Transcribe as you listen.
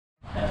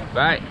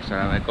Baik,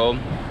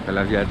 Assalamualaikum,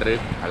 salam sejahtera.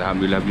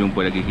 Alhamdulillah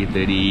berjumpa lagi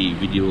kita di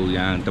video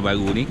yang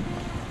terbaru ni.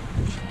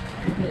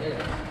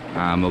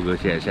 Moga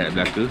sihat-sihat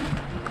belaka.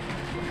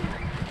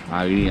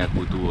 Hari ni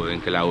aku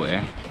turun ke laut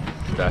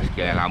Dah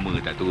sekian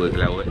lama tak turun ke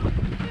laut.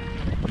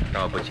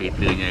 Tahu apa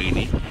ceritanya hari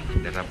ni.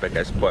 Dah sampai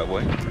kat spot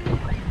pun.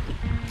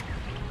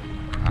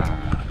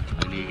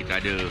 Hari ni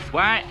kita ada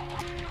Fuad,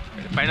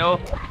 depan tu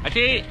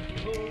Acik,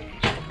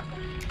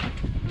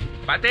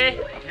 Pak Teh,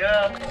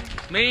 ya,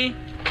 Mi,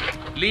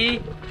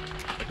 Li.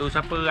 Tu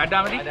siapa?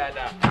 Adam tadi?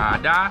 Ada.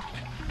 Ada.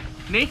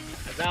 Ni?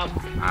 Adam.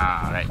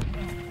 Right.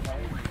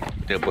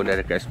 Kita pun dah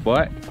dekat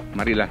spot.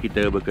 Marilah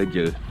kita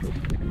bekerja.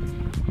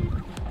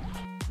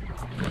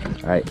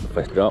 Right,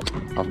 first drop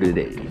of the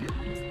day.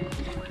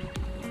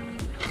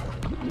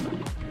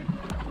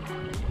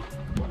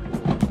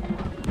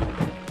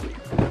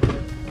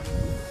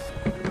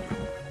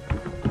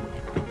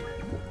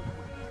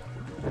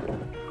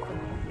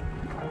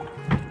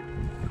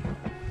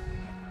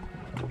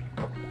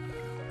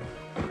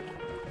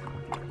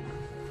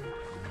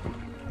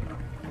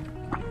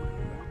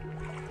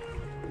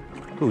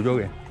 Tu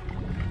jauh kan?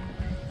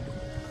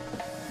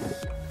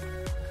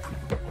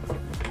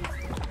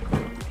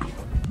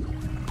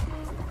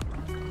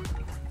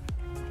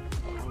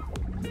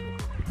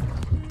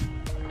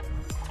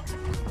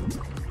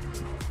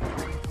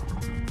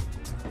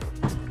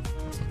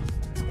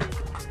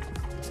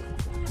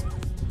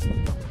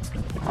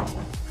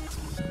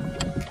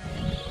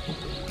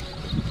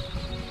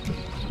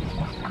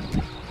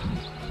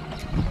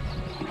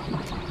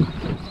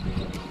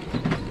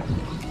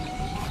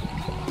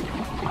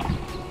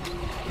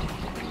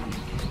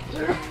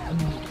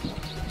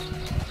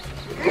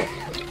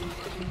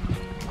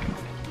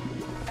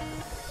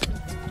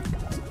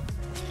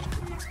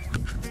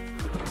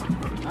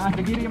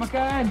 Tenggiri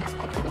makan.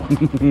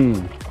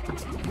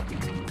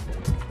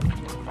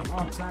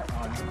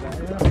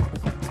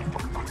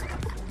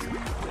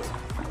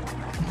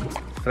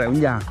 Strike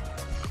unjang.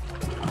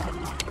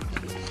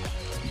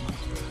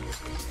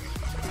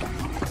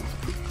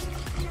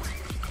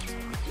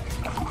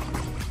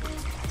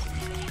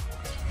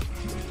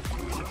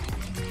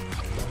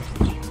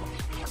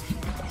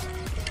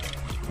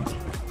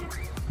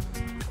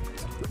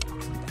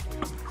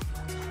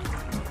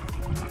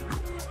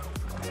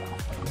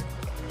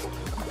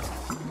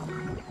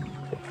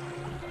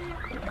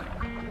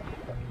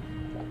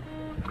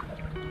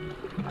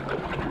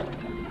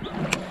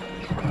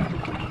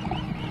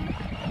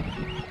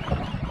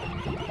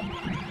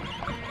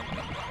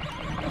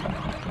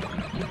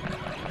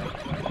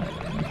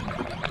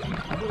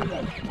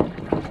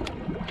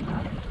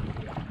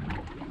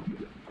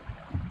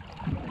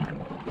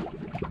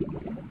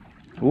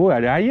 Oh,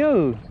 ada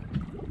air.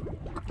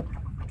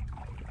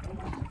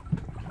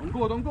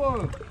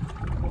 Tongkol.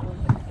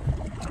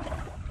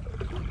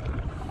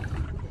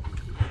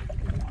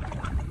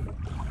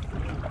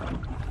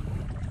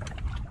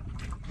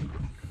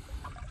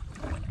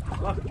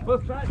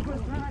 First try.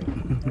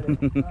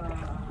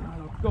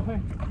 Go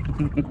ahead.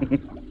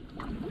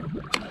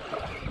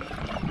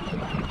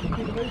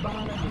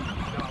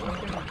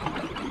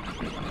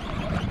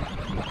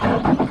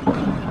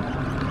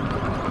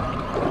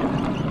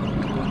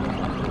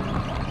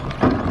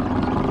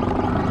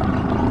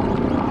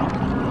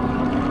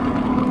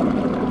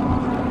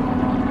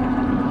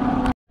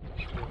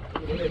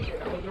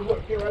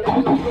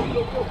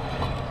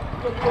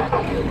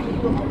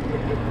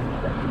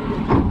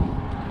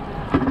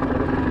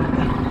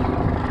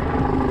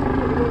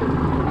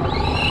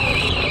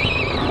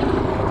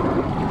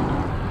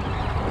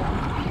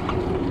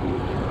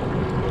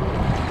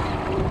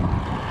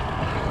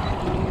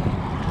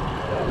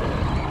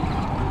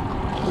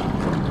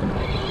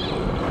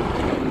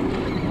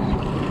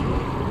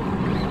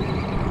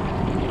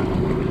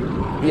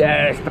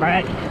 Yes,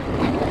 strike.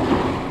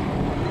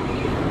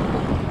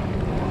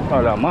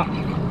 Alamak.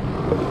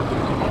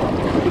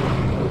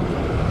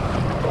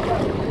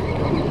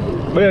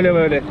 Boleh.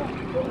 Boleh.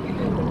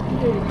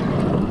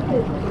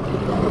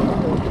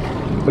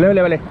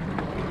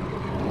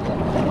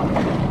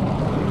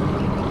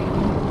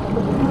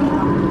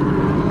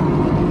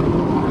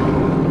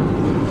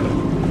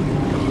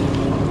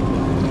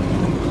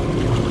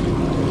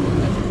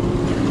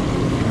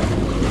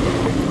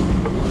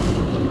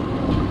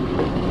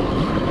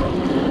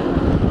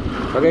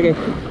 Okay.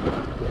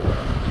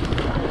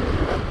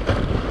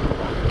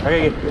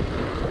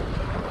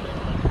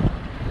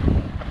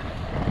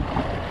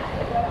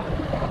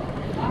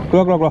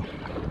 Keluar.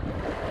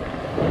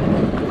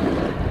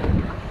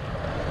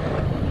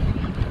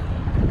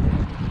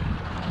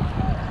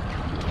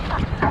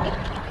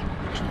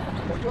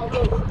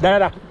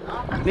 Dah.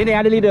 Ni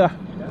ada leader.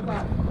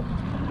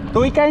 Tu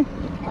ikan.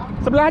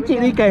 Sebelah Acik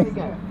tu ikan.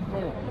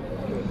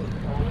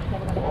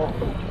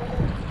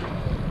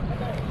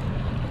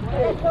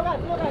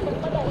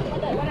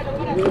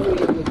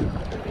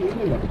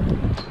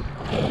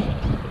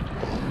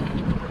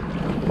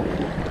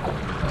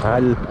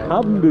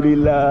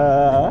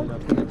 Alhamdulillah.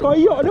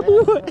 Koyok dah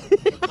perut.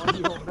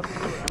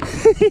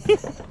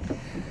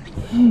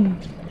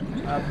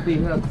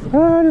 Habislah.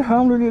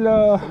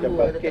 Alhamdulillah.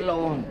 Dapat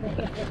telur.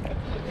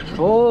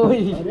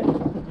 Oi.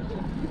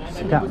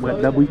 Sedap buat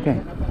labu ikan.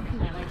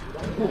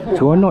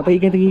 Seronok tak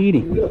ikan tenggiri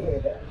ni.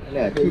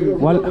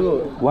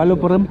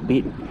 Walaupun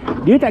rempit,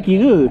 dia tak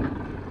kira.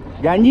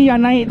 Janji yang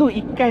naik tu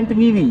ikan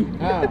tenggiri.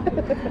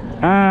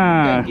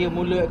 Ikan kira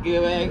mulut,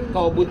 kira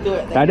kau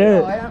butut. Tak ada.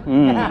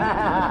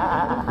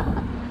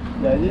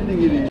 Janji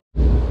tenggiri.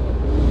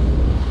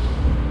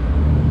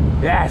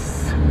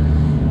 Yes.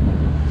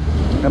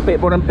 Rempit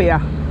pun rempit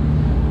lah.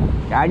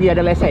 Janji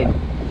ada lesen.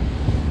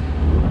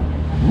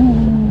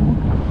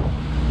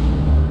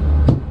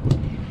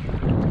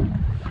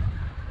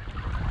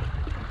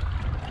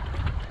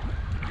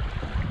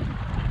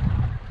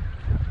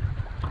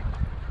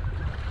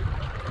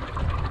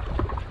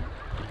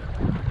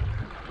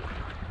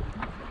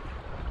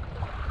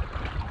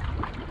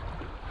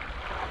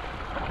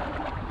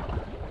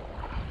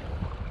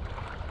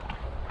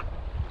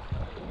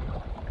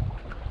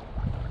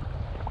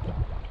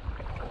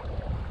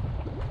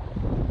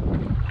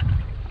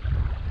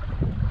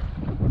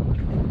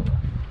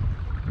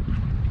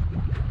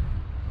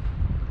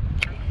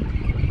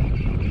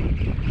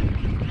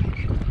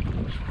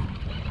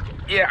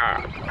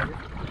 Yeah.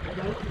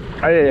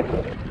 Ayo.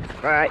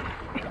 Right.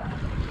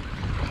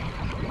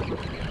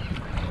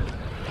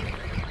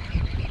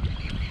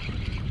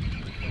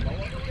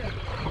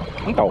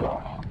 Engkau.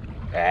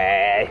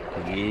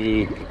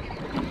 Pergi.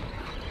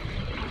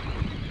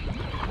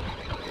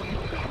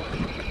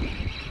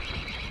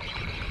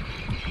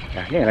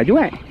 Dah ni laju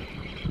kan?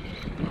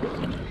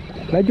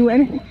 Laju kan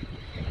ni?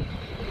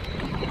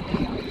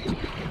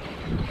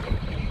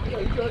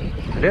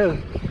 Ada.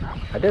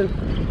 Ada.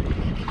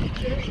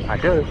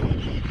 Ada.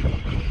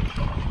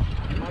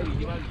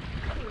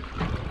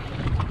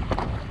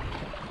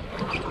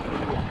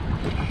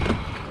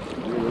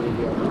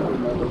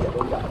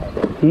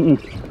 Ini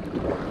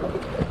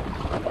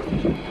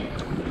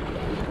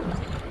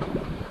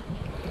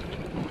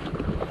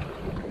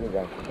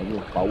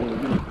power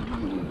ni.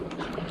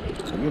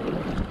 Ini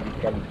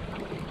ikan.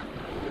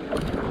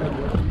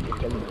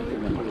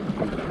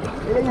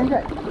 Dia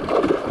angkat.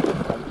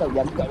 Tak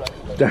angkat.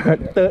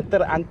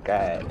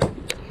 Terangkat.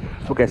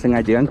 Bukan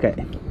sengaja angkat.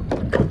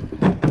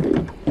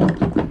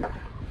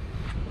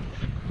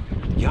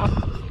 Ya.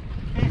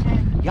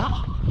 Ya.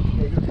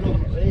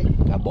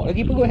 Kabok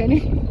lagi perut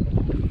ni.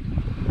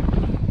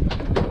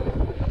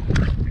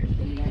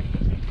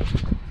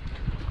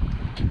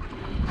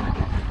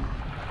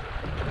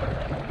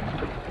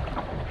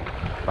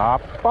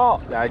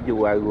 Bapak laju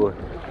arus.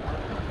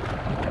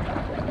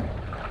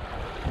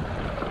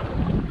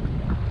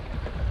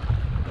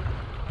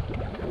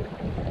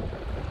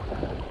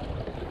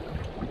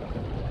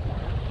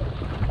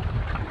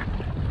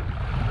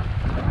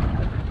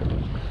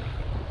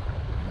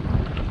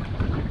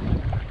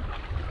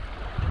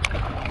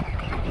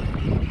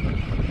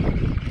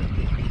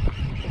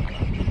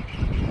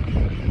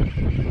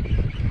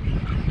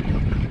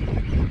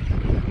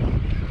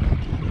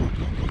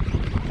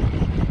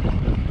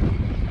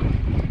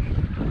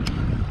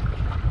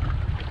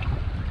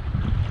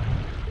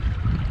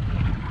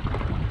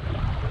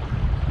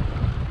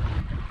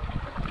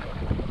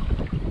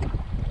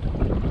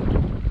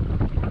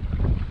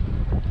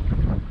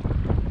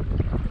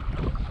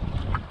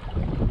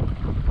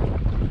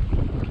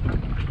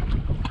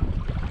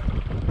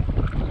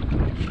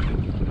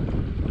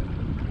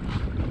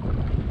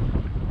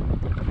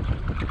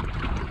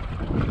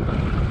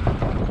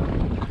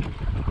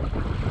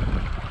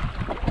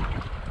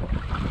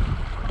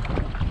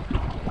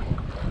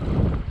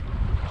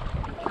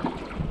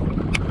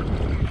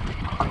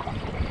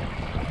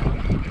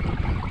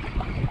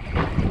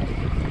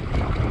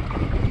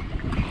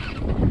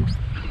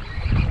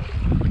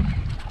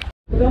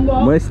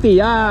 Mesti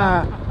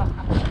lah.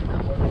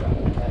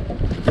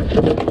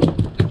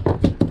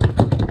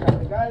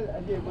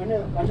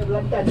 Mana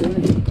belantan tu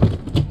ni?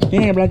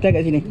 Ni belantan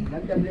kat sini.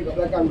 Belantan ni kat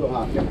belakang tu.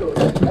 Ha, ketuk.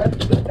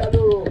 Belantan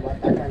tu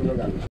batangkan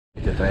belakang.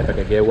 Kita try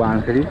pakai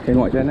gewang sekali.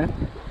 Tengok macam mana.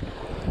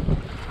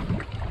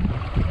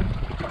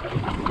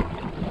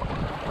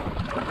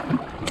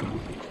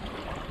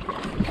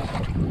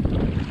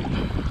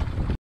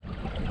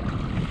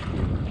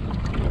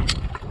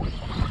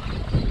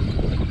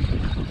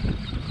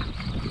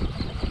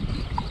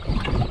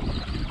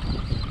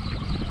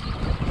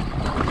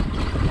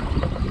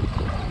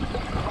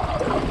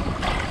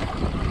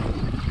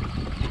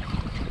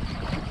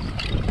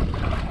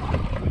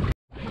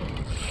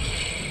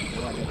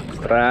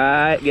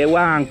 Right,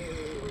 gewang.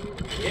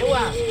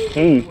 Gewang.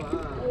 Gewang.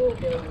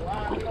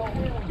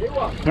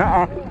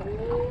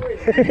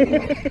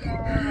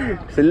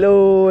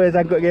 Slow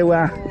sangkut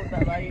gewang.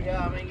 Tak baik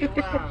dah main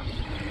gewang.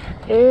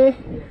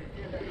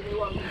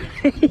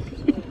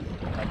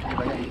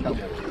 Banyak hitam.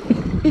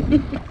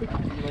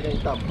 Banyak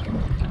hitam.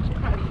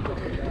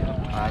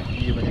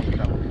 Haji banyak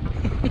hitam.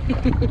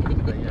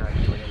 Banyak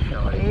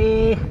hitam.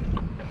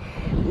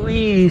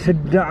 Wih,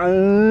 sedap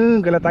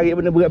kalau tarik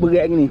benda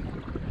berat-berat ni.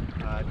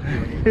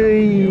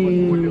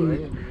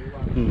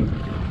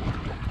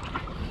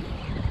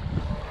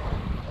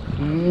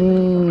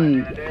 Oh,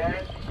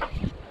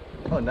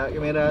 nak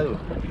kamera tu.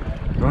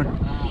 Tuan.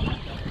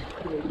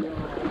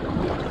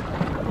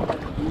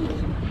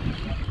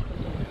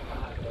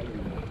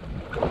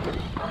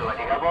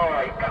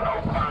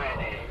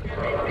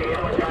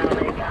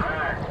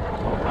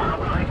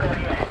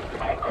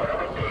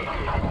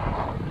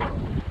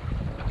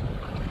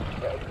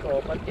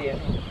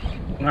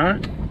 Ha?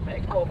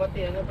 Ekor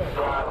patin apa? Ha?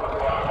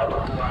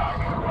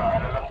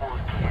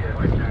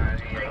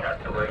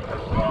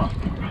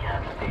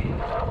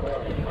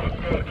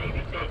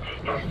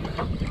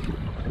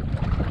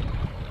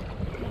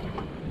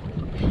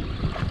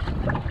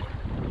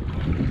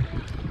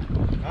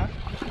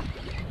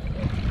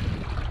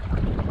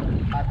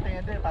 Patin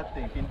ada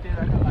patin,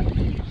 pintail ada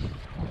patin.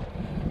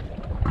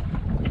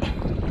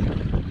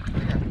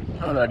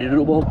 Alah, dia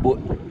duduk bawah bot.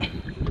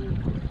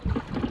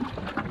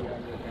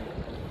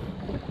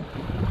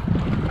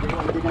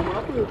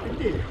 Nama apa?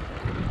 Pintail?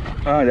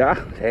 Ah, dah.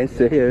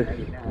 Sensor je.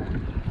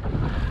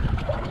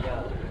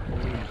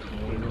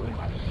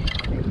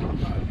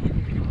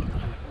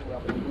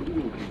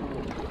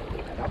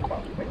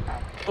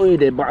 Oi,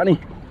 debak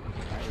ni.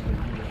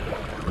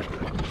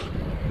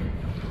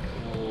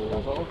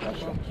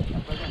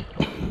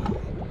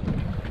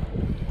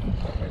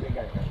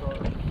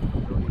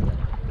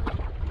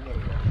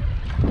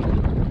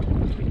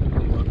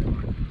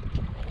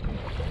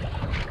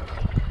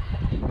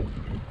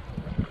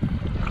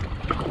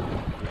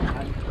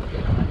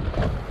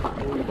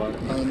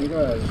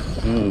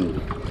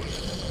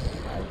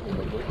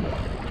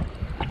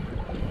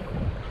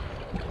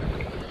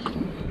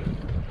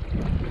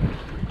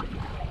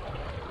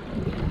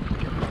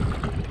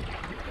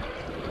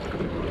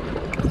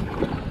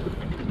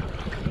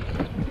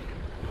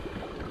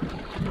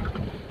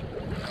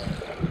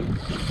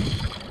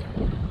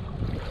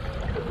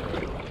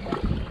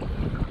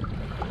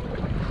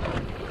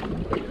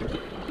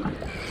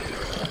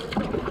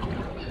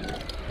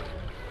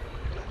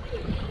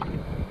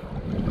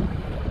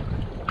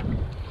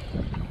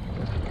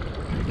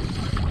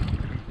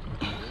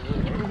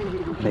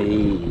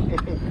 Hey.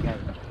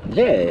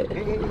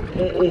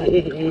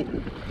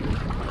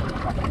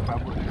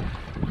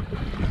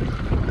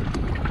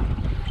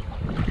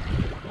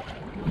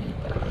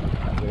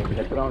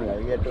 Kita terang lah,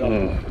 kita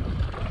terang.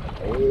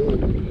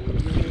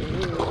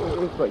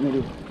 Kuatnya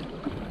dia.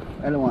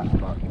 Alamak,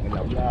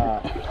 gelap pula.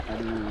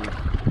 Aduh.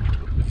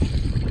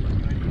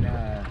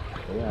 Inilah,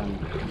 sayang.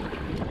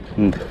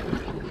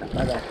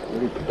 Tak ada.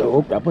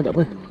 Oh, tak apa, tak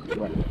apa.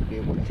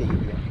 Dia boxing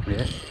je.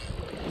 Ya.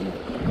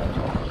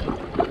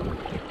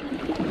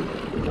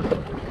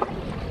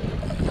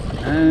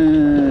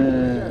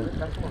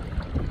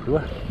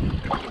 Dua.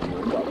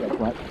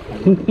 Kuat.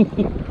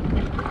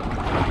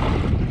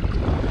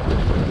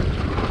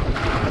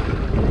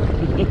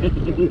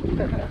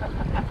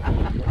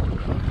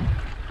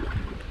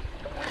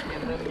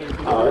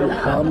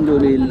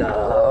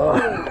 Alhamdulillah.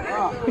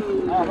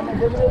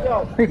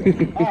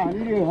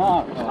 Ni dia.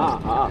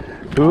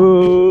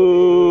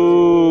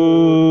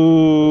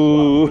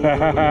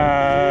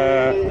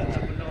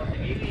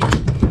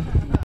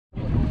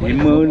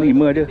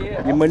 Lima ada.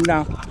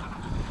 5-6.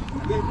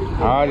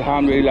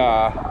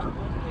 Alhamdulillah.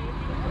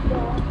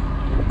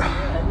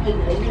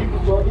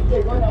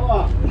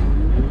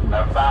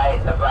 Terbaik.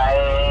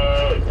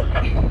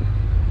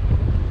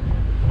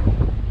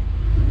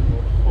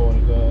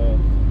 Phone ke.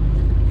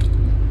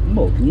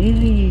 Mau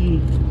sendiri.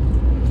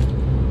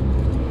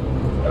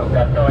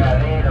 Gato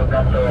hari,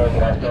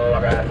 gato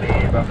hari,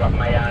 bapak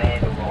mayang ni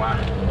tu bawah.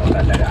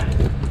 Tak ada.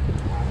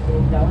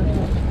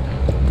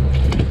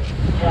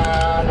 Ya,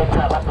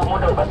 letak batu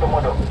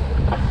muduk.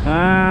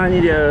 Ah, ni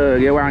dia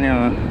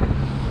gewangnya.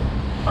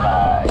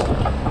 Alright.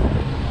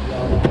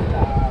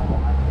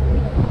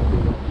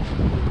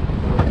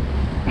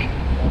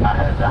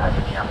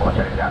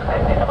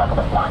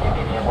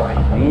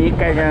 Ni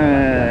ikannya.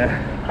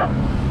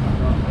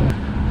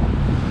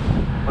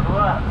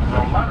 Berdua,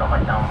 lomba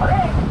macam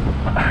mereka.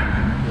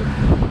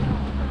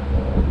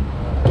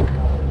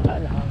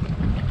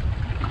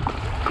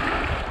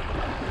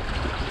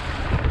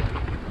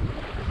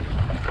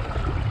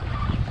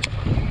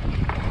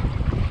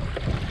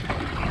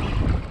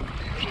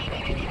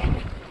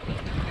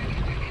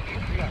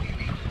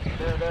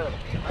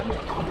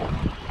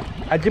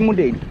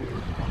 Attribution.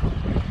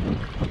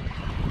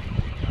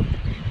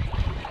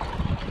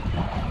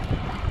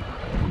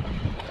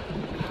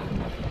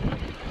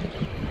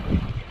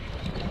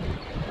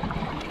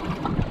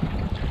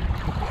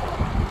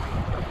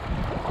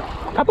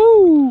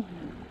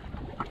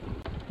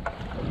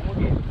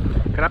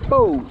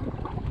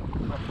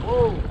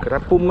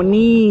 Kerapu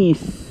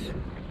manis.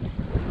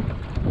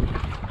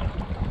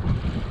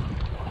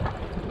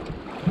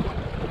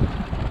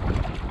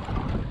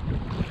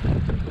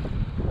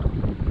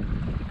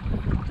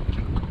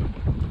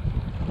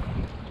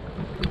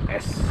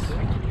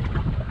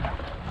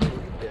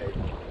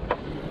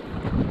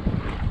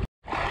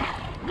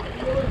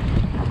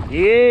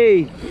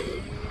 Yeay.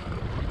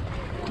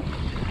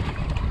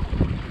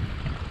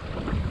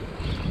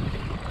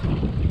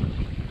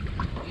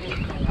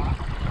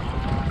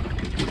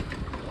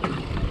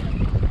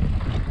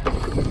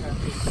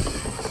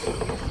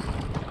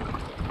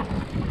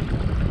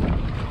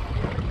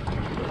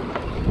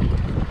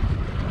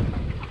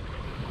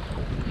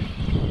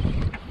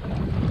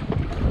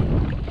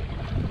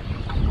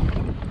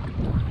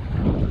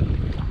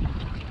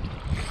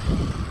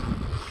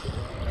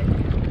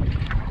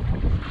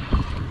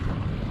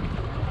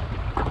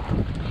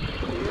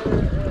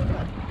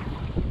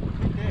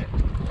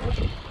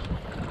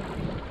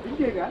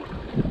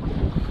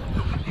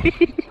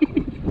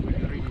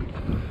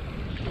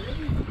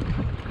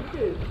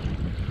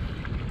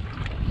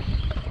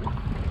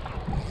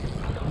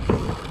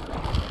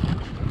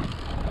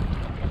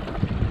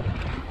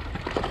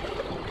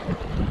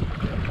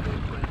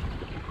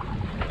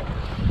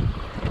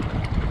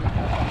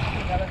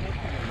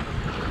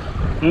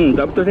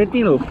 Tak betul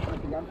setting tu.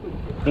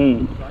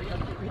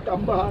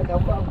 Tambah.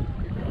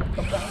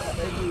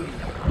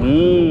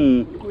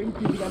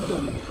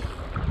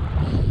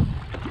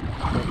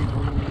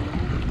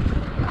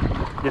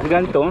 Dia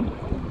tergantung.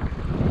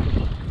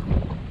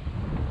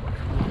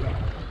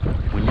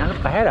 Punya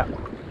lepas tak?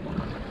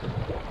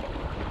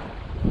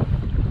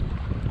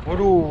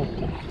 Waduh.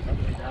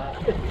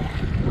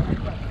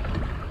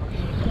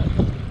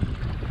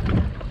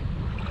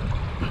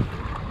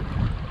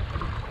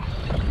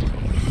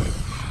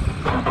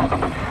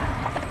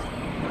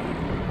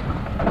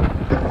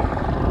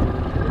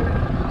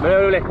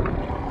 Boleh.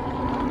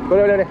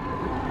 Boleh.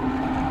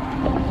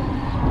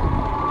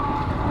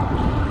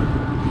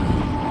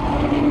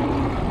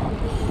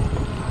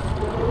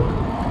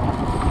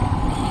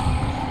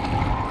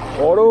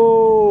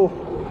 Aduh.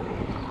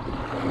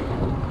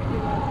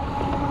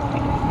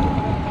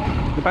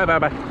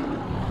 Bye.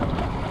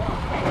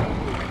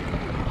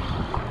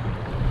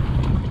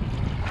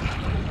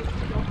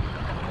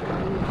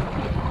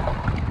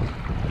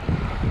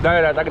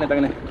 Dah, tak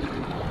kena.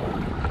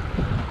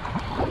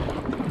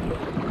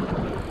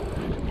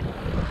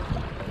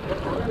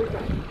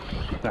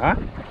 Ha?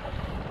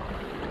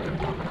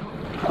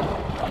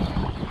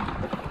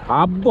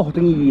 Aboh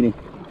Tenggiri ni.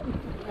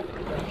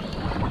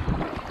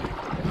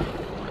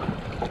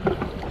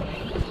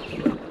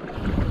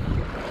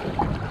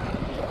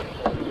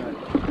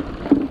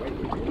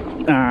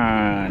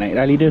 Naik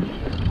dah leader.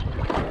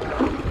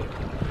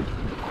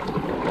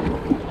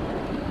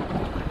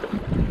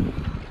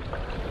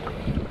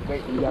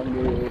 Baik yang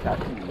dia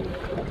taksi.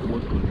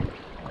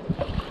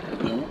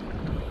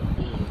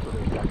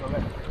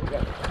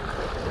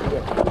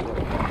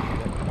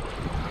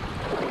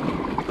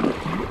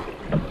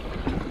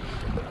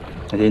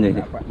 Sini.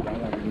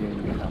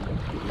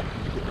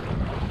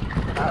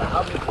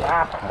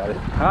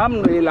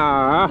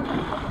 Alhamdulillah.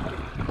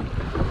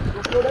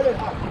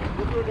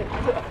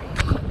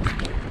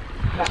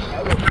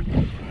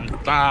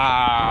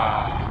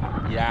 Mantap.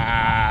 Ya.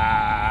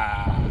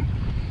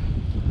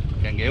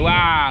 Ikan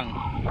gewang.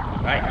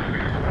 Right.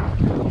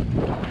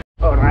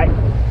 Alright.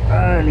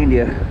 Ni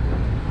dia.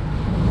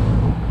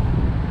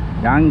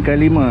 Yang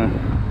kelima.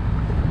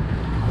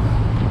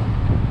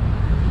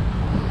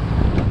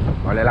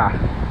 Bolehlah.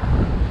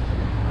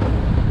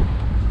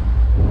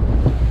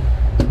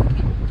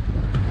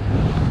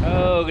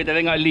 Oh, kita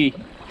tengok Lee.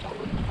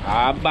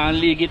 Abang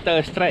Lee kita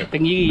strike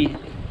Tenggiri.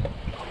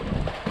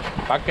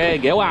 Pakai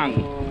gewang.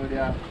 Oh,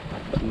 dia.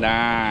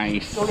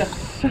 Nice.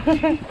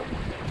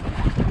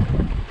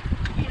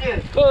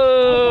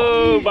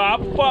 Oh,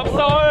 bapak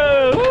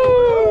sol.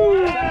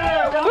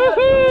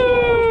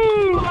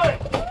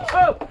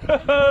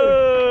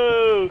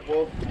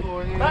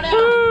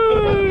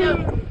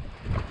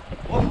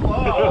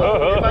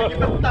 Bagi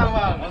petang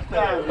bang.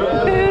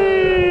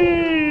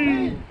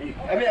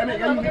 Ambil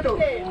kayu gitu.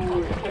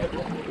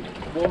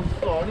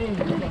 Bossna ni.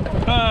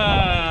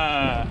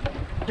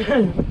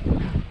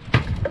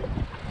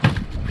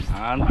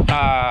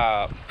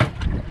 Mantap.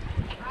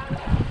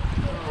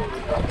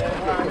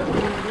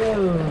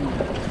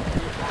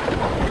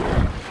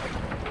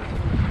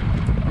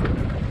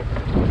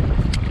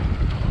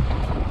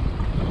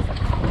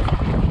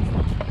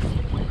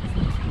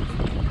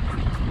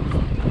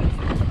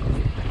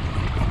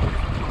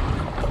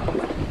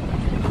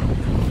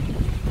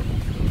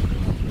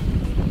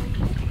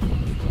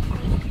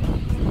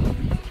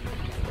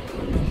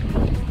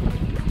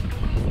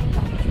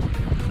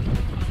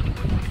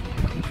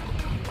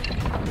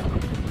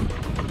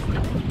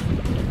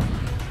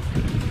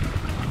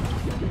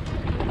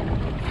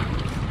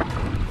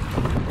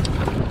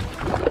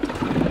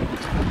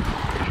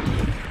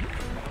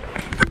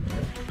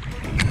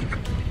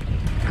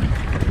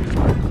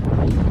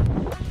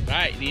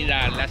 Ni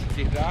dah last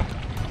shift dah.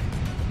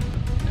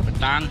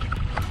 Petang.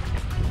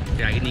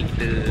 Jadi hari ni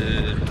kita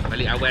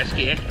balik awal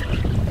sikit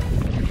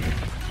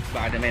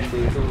sebab ada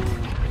member tu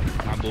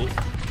mabuk.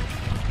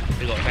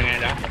 Teruk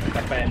sangat dah.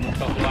 Sampai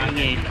muka keluar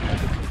angin.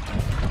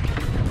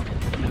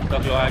 Muka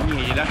keluar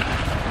angin je dah.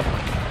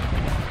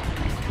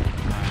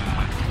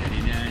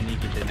 Jadinya ni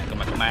kita nak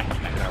kemas-kemas,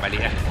 nak gerak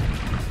balik lah.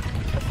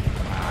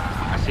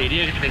 Hasil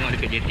dia kita tengok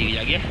dekat JT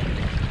kejap lagi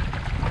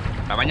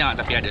tak banyak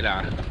tapi ada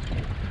lah.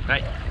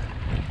 Right.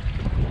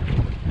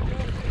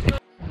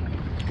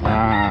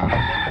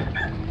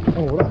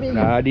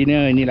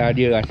 Dinner inilah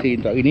dia hasil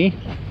untuk hari ni.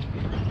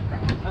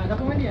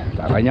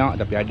 Tak banyak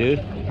tapi ada.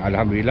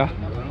 Alhamdulillah.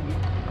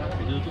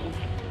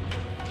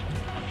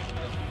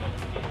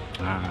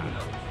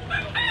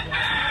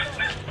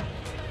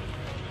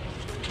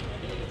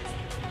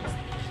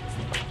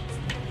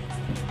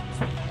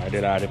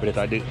 Adalah daripada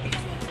tak ada.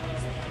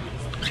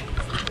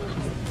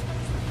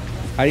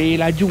 Hari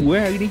laju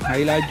hari ni.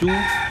 Hari laju,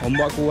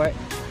 ombak kuat.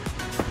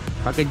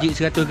 Pakai jig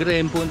 100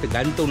 gram pun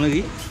tergantung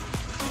lagi.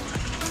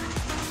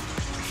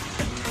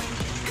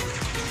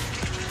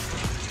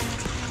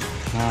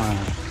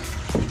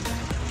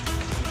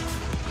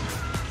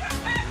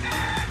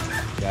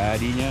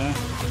 Jadinya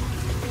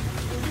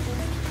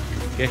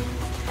okey,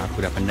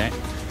 aku dah penat.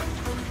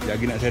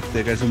 Lagi nak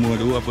settlekan semua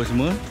tu, apa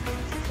semua.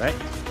 Right.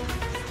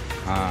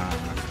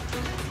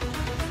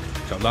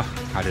 InsyaAllah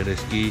ada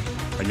rezeki,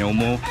 panjang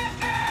umur.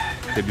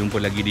 Kita jumpa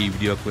lagi di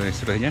video aku yang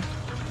seterusnya.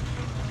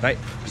 Right.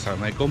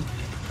 Assalamualaikum.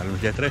 Salam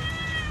sejahtera.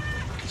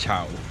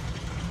 Ciao.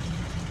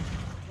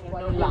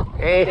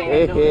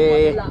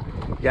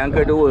 Yang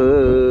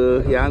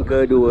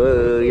kedua,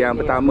 yang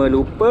pertama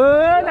lupa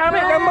nak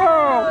ambil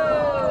gambar.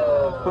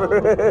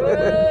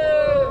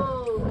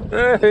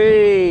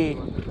 Hei.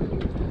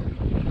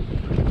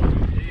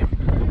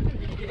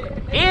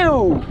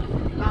 Ew.